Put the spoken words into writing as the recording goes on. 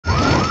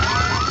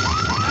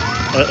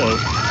Uh-oh.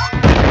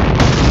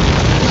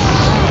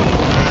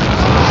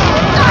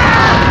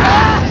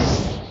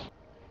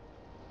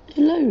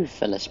 Hello,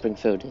 fellow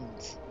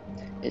Springfieldians.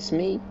 It's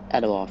me,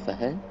 ElloArfur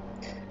here,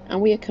 and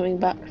we are coming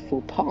back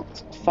for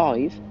part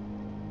 5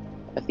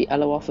 of the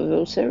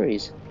ElloArfurVille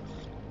series.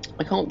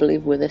 I can't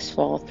believe we're this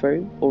far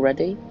through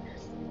already.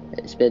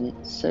 It's been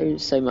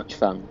so much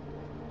fun,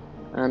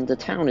 and the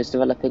town is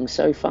developing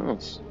so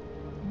fast,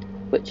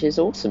 which is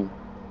awesome.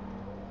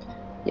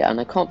 Yeah,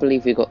 and I can't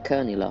believe we got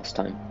Kearney last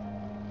time.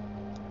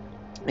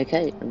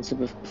 Okay, and so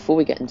before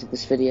we get into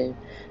this video,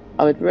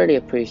 I would really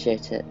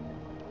appreciate it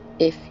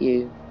if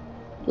you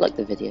like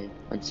the video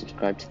and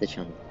subscribe to the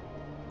channel.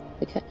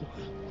 Okay,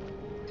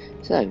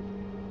 so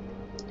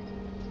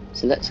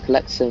let's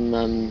collect some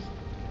money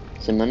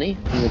from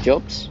the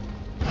jobs.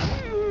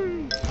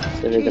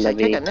 So Jeez, I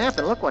take a nap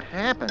and look what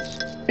happens.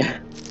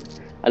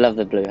 I love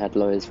the blue-haired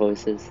lawyers'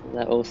 voices.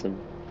 They're awesome.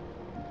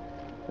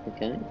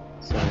 Okay,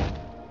 so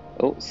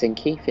oh,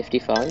 Sinky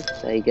 55.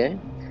 There you go.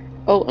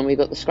 Oh, and we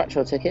got the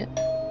scratch-off ticket.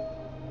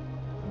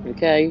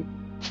 Okay.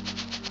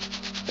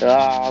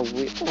 Ah,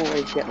 we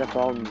always get the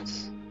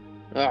bonds.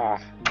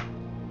 Ah.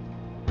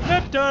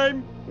 Nap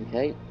time!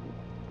 Okay.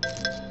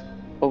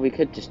 Or we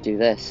could just do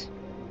this.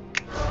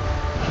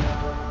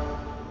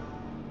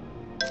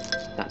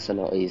 That's a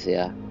lot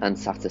easier and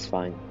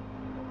satisfying.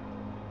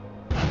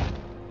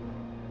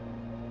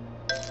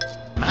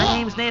 My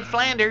name's Ned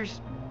Flanders.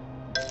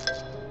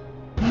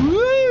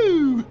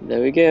 Woo!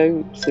 There we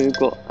go. So we've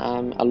got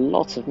a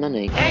lot of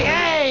money. Hey,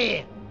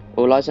 hey!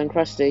 All eyes on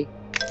Krusty.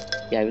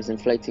 Yeah, he was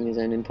inflating his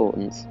own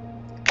importance.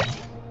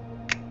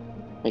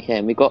 Okay,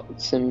 and we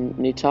got some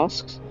new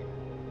tasks.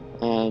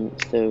 So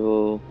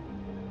we'll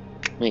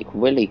make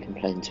Willie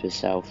complain to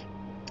himself.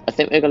 I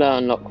think we're gonna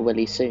unlock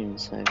Willie soon,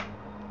 so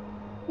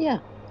yeah.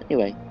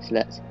 Anyway, so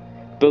let's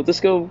build the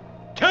school.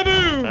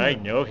 Kaboom! I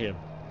know him.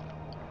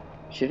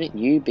 Shouldn't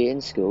you be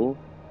in school?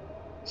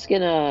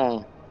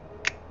 Skinner!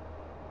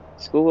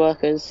 School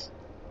workers.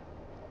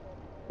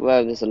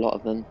 Whoa, there's a lot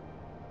of them.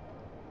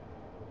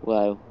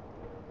 Whoa.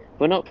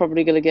 We're not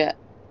probably gonna get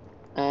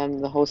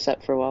the whole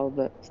set for a while,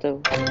 but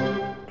still,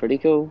 pretty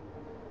cool.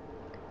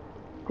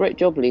 Great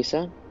job,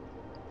 Lisa.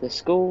 The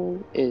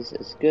school is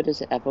as good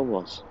as it ever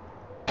was.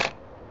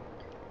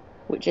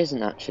 Which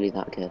isn't actually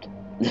that good.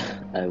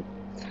 Oh.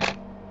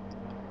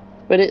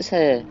 But it's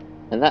here,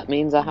 and that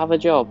means I have a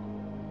job.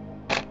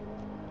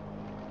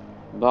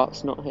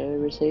 Bart's not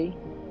here, is he?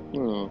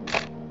 Oh.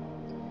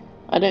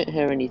 I don't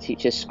hear any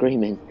teachers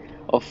screaming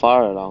or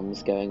fire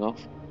alarms going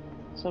off,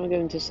 so I'm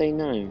going to say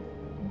no.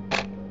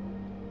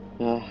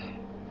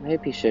 I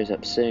hope he shows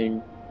up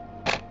soon.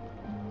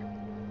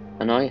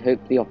 And I hope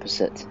the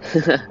opposite.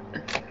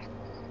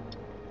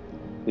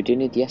 We do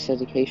need the Yes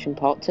Education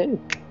Part 2.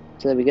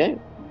 So there we go.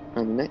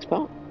 And the next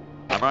part.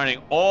 I'm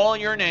writing all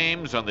your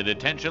names on the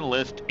detention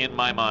list in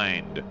my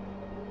mind.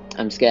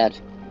 I'm scared.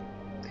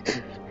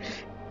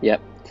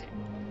 Yep.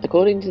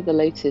 According to the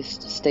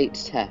latest state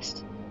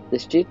test, the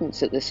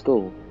students at this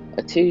school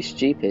are too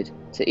stupid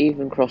to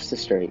even cross the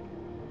street.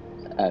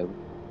 Oh.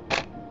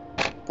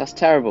 That's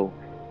terrible.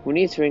 We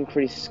need to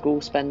increase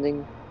school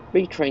spending,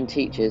 retrain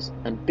teachers,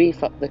 and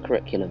beef up the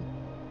curriculum.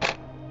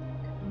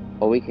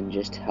 Or we can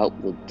just help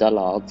the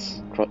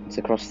dullards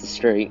to cross the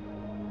street.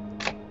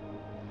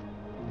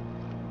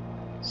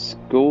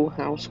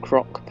 Schoolhouse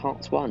Croc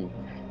Part 1.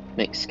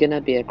 Make Skinner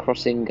be a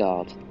crossing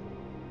guard.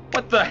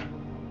 What the?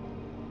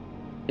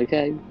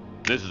 Okay.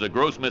 This is a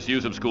gross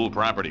misuse of school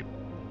property.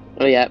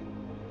 Oh yeah.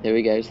 Here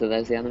we go. So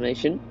there's the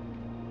animation.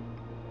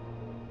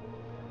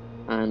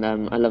 And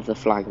I love the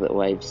flag that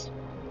waves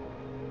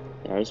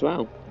there as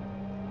well.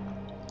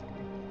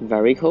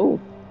 Very cool.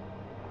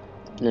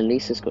 And then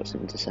Lisa's got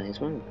something to say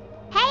as well.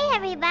 Hey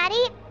everybody!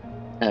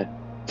 Oh.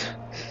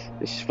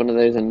 This is one of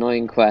those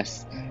annoying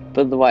quests.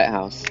 Build the White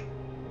House.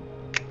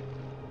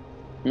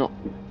 Not,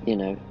 you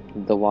know,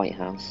 the White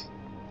House.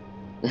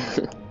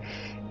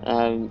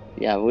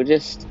 Yeah, we'll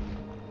just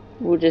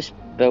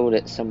build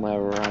it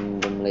somewhere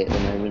randomly at the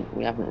moment.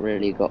 We haven't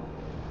really got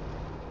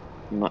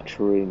much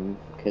room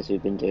because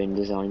we've been doing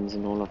designs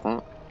and all of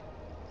that.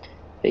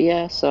 But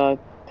yeah, so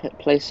I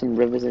placed some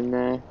rivers in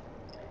there.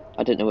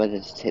 I don't know whether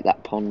to take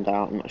that pond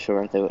out. I'm not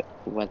sure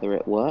whether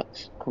it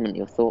works. Comment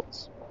your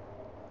thoughts.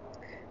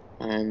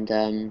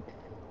 And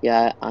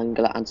yeah, I'm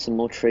gonna add some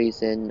more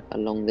trees in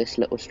along this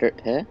little strip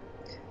here.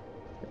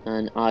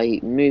 And I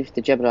moved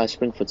the Jebediah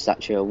Springfield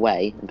statue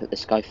away and put the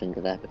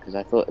Skyfinger there because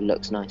I thought it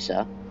looks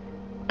nicer.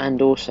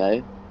 And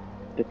also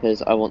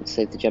because I want to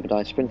save the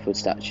Jebediah Springfield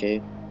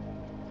statue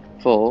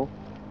for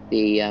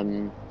the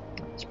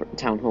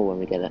town hall when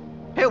we get it.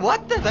 Hey,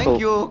 what the? Thank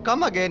you.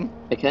 Come again.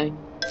 Okay.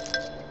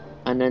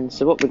 And then,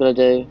 so what we're going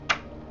to do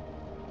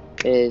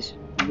is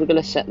we're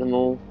going to set them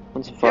all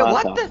on some fire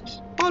tasks.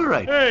 All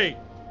right. Hey!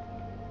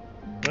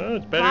 Well,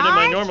 it's better than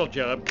my normal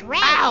job.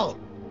 Ow!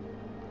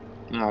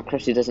 Oh,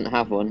 Krusty doesn't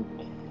have one,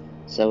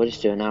 so we'll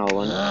just do an hour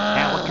one.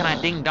 Now, what can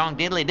I ding-dong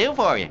diddly do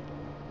for you?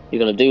 You're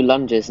going to do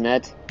lunges,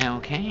 Ned.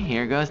 Okay,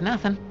 here goes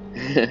nothing.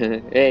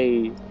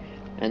 Hey!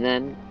 And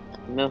then,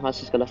 Millhouse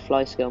has got a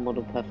fly scale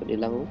model perfectly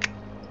level.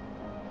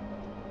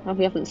 Oh,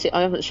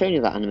 I haven't shown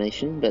you that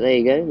animation, but there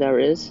you go, there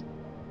it is.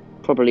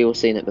 Probably all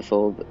seen it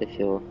before, but if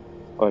you're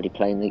already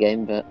playing the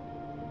game, but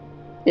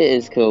it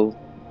is cool.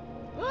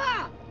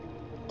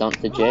 Dance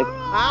the jig.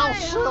 I'll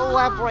sue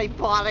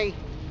everybody.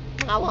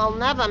 I will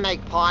never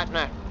make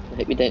partner. I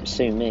hope you don't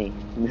sue me.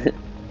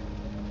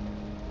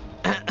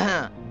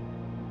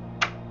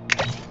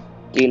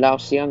 Do you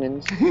louse the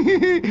youngins?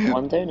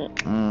 One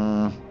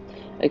donut.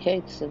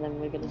 Okay, so then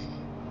we're gonna...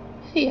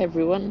 Hey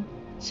everyone,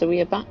 so we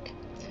are back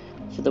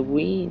for the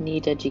We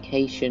Need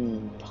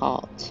Education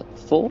Part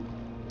 4,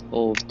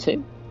 or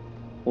 2,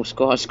 or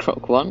Squash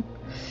Croc 1.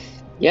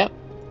 Yep,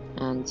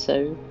 and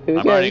so here we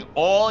I'm go. writing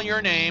all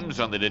your names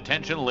on the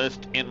detention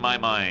list in my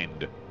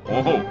mind.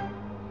 Oh.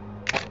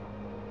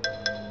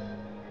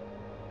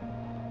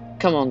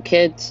 Come on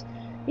kids,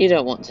 you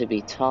don't want to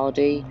be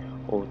tardy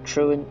or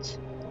truant.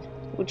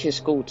 What's your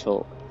school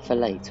talk for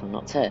late or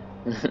not here?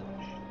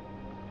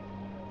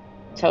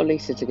 Tell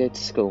Lisa to go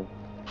to school.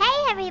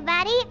 Hey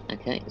everybody!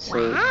 Okay,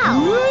 so...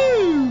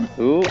 Wow!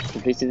 Ooh,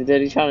 completed the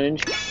daily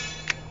challenge.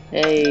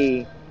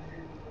 Hey!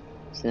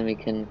 So then we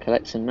can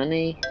collect some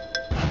money.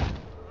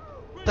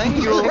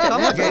 Thank you.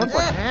 Come again. Look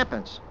what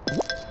happens.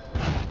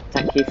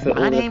 Thank you for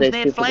My name's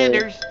Ned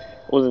Flanders.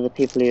 all of the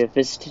people who have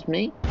visited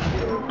me.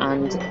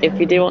 And if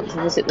you do want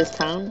to visit this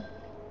town,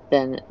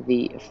 then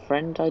the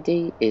friend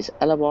ID is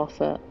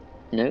ElloArfur.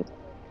 No,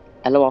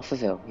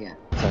 ElloArfurVille. Yeah.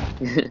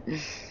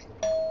 Sorry.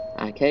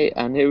 Okay,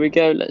 and here we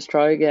go. Let's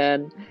try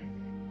again.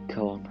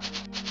 Come on.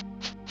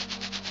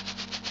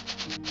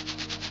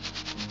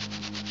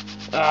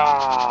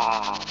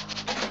 Ah!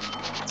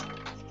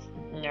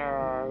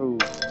 No,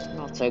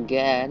 not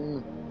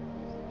again.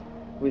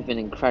 We've been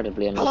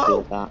incredibly unlucky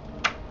with that.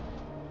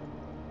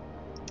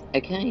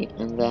 Okay,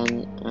 and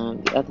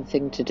then the other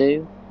thing to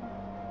do.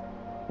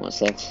 What's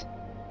this?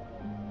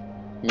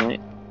 No.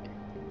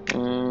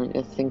 The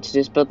other thing to do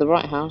is build the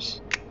right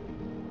house.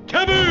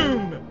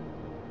 Kaboom!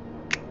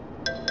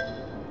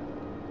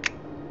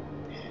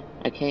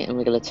 Okay, and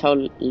we're going to tell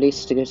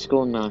Lisa to go to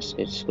school and Mouse to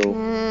go to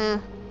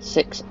school.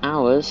 6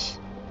 hours?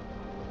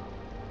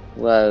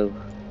 Whoa.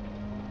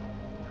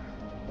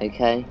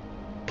 Okay.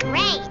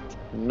 Great!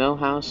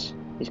 Millhouse,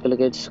 he's going to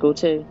go to school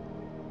too.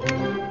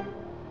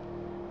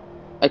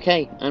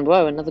 Okay, and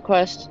whoa, another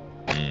quest.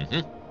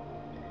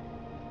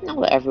 Now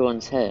that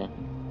everyone's here,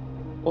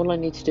 all I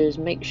need to do is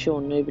make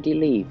sure nobody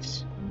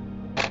leaves.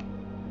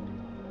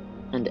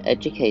 And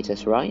educate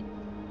us, right?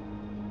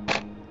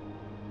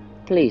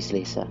 Please,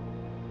 Lisa.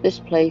 This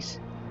place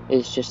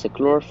is just a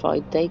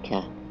glorified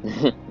daycare.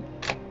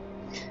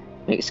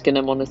 Make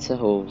Skinner monitor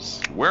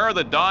halls. Where are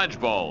the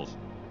dodgeballs?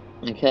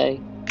 Okay.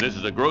 This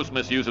is a gross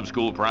misuse of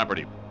school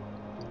property.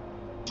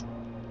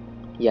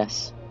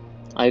 Yes,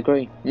 I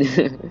agree.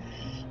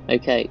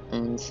 Okay,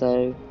 and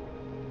so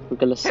we're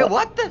gonna set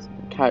what the?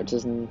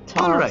 characters and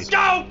tasks. All right.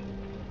 Go!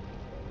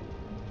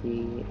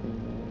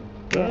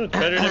 Well, it's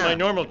better than my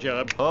normal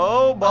job.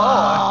 Oh boy.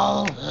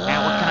 Now,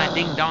 what can I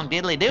ding-dong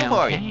diddly-do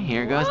for you?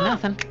 Here goes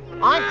nothing.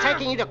 I'm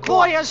taking you to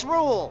court. Lawyers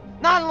rule.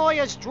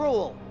 Non-lawyers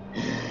drool.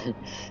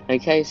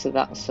 Okay, so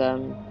that's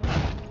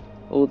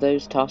all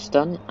those tasks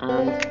done,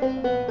 and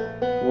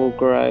we'll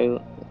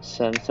grow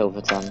some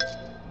Silverton.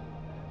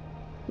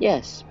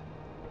 Yes.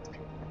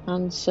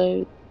 And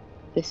so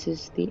this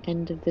is the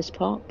end of this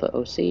part, but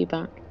I'll see you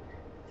back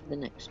for the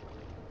next one.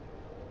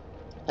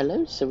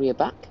 Hello, so we are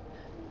back.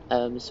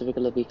 So we're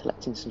going to be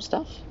collecting some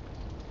stuff.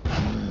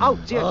 Oh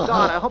dear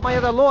God! I hope my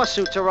other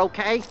lawsuits are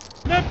okay.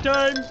 Nap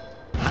time!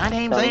 My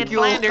name's Thank Ned You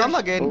Flanders. come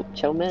again. Oh,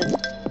 Chelman.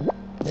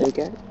 There we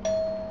go.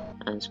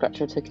 And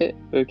scratch our ticket.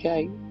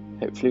 Okay.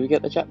 Hopefully we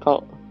get the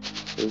jackpot.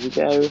 Here we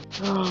go.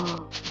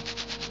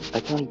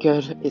 Okay,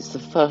 good. It's the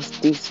first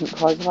decent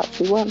prize I've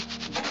actually won.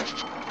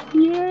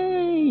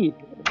 Yay!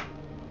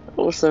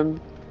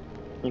 Awesome.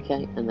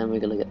 Okay, and then we're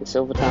going to get the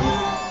Silverton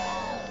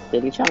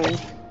daily challenge.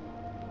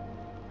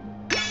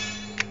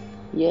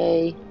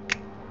 Yay.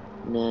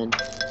 And then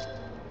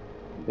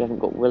we haven't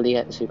got Willie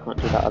yet, so we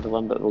can't do that other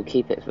one, but we'll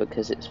keep it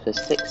because it's for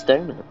 6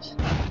 donuts.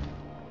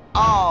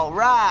 All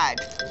right.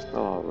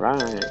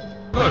 Alright.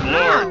 Good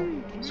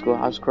lord!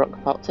 Schoolhouse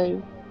Croc Part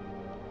 2.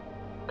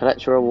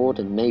 Collect your reward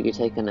and maybe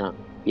take a nap.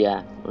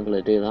 Yeah, I'm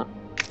gonna do that.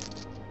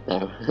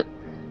 No.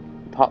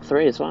 Part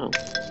 3 as well.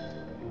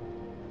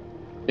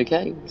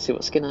 Okay, see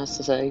what Skinner has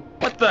to say.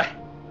 What the?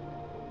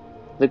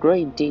 The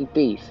grade D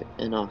beef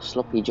in our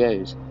sloppy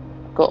joes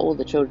got all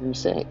the children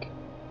sick.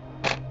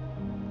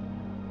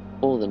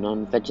 All the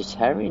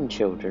non-vegetarian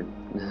children.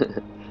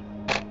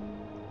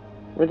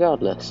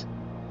 Regardless,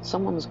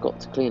 someone's got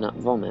to clean up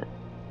vomit,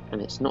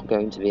 and it's not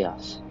going to be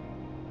us.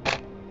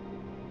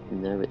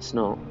 No, it's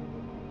not.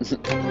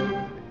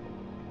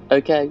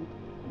 Okay,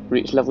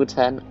 reach level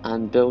 10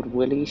 and build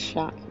Willie's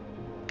shack.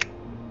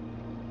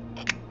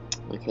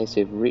 Okay,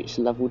 so we've reached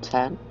level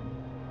 10,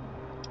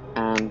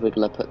 and we're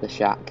gonna put the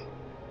shack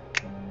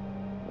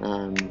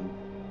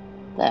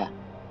there.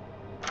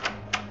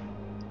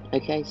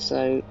 Okay,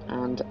 so,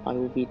 and I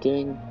will be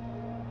doing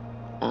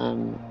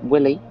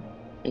Willie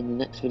in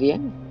the next video,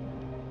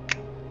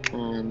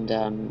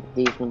 and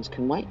these ones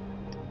can wait.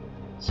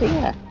 So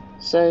yeah,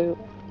 so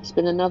it's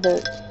been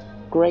another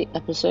great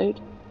episode,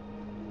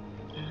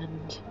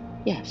 and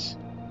yes,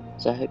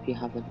 so I hope you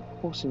have an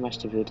awesome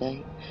rest of your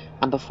day.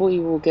 And before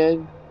you all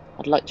go,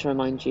 I'd like to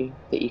remind you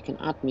that you can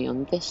add me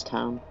on this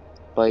town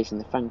by using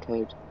the friend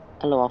code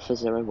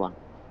ElloArfur01.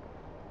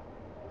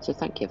 So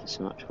thank you ever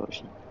so much for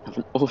watching. Have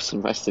an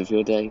awesome rest of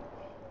your day.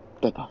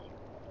 Bye bye.